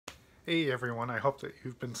Hey everyone, I hope that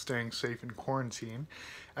you've been staying safe in quarantine.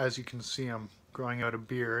 As you can see, I'm growing out a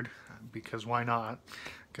beard because why not?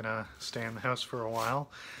 Gonna stay in the house for a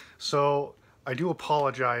while. So I do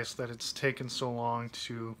apologize that it's taken so long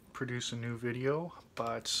to produce a new video,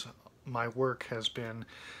 but my work has been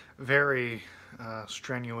very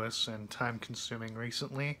strenuous and time consuming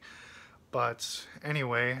recently. But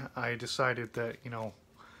anyway, I decided that,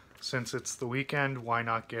 since it's the weekend, why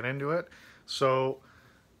not get into it? So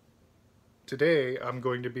today I'm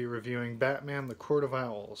going to be reviewing Batman the Court of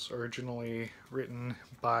Owls, originally written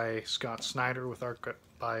by Scott Snyder with art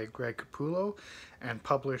by Greg Capullo and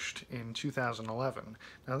published in 2011.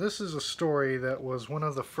 Now this is a story that was one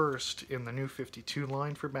of the first in the New 52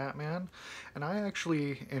 line for Batman, and I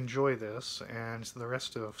actually enjoy this and the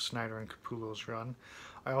rest of Snyder and Capullo's run.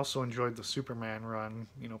 I also enjoyed the Superman run,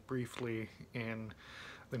 briefly in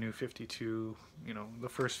the New 52, the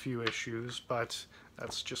first few issues, but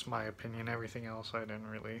that's just my opinion. Everything else I didn't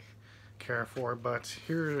really care for. But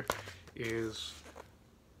here is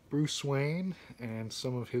Bruce Wayne and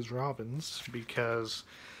some of his Robins, because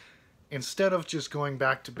instead of just going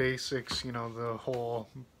back to basics, the whole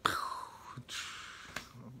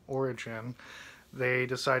origin, they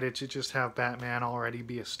decided to just have Batman already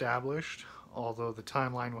be established. Although the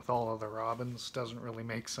timeline with all of the Robins doesn't really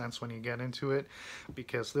make sense when you get into it,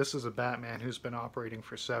 because this is a Batman who's been operating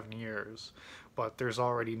for 7 years, but there's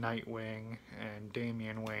already Nightwing and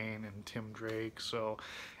Damian Wayne and Tim Drake, so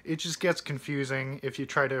it just gets confusing if you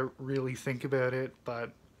try to really think about it,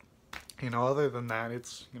 but other than that,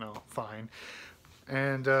 it's fine.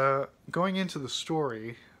 And going into the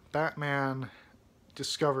story, Batman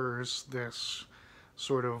discovers this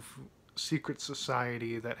sort of secret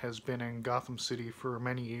society that has been in Gotham City for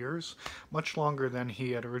many years, much longer than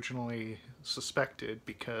he had originally suspected,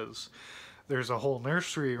 because there's a whole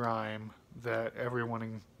nursery rhyme that everyone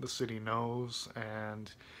in the city knows,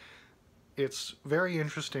 and it's very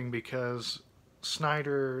interesting because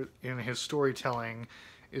Snyder, in his storytelling,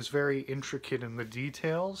 is very intricate in the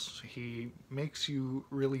details. He makes you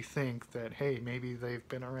really think that, hey, maybe they've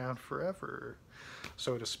been around forever,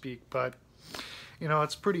 so to speak, but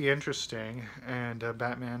it's pretty interesting, and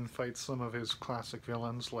Batman fights some of his classic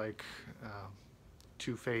villains like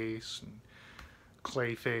Two-Face and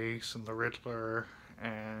Clayface and the Riddler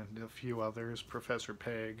and a few others, Professor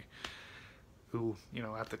Peg, who,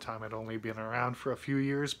 at the time had only been around for a few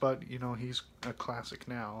years, but, he's a classic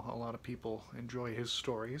now. A lot of people enjoy his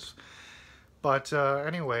stories. But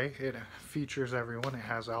anyway, it features everyone. It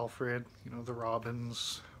has Alfred, the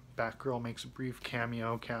Robins, Batgirl makes a brief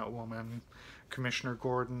cameo, Catwoman, Commissioner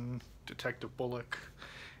Gordon, Detective Bullock.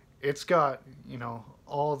 It's got,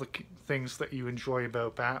 all the things that you enjoy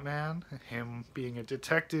about Batman. Him being a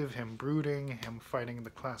detective, him brooding, him fighting the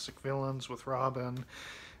classic villains with Robin,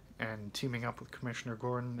 and teaming up with Commissioner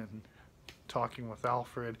Gordon and talking with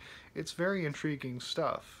Alfred. It's very intriguing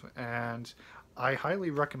stuff, and I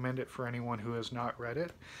highly recommend it for anyone who has not read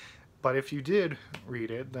it. But if you did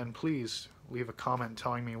read it, then please leave a comment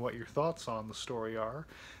telling me what your thoughts on the story are.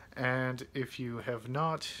 And if you have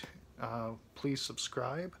not, please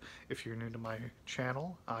subscribe if you're new to my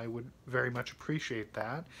channel. I would very much appreciate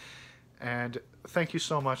that. And thank you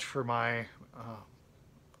so much for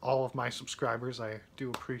all of my subscribers. I do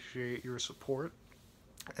appreciate your support.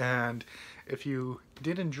 And if you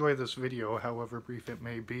did enjoy this video, however brief it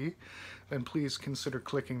may be, then please consider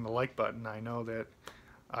clicking the like button. I know that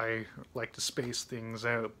I like to space things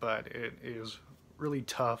out, but it is really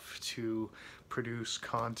tough to produce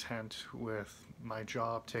content with my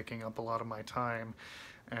job taking up a lot of my time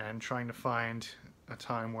and trying to find a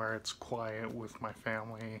time where it's quiet with my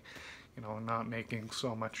family, not making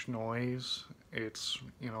so much noise. It's,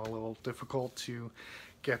 a little difficult to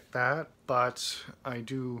get that, but I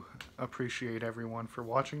do appreciate everyone for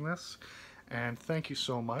watching this. And thank you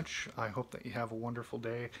so much. I hope that you have a wonderful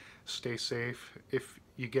day. Stay safe. If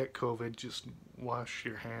you get COVID, just wash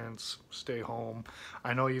your hands, stay home.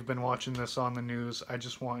 I know you've been watching this on the news. I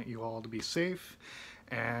just want you all to be safe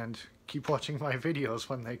and keep watching my videos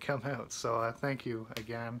when they come out. So thank you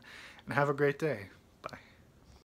again, and have a great day.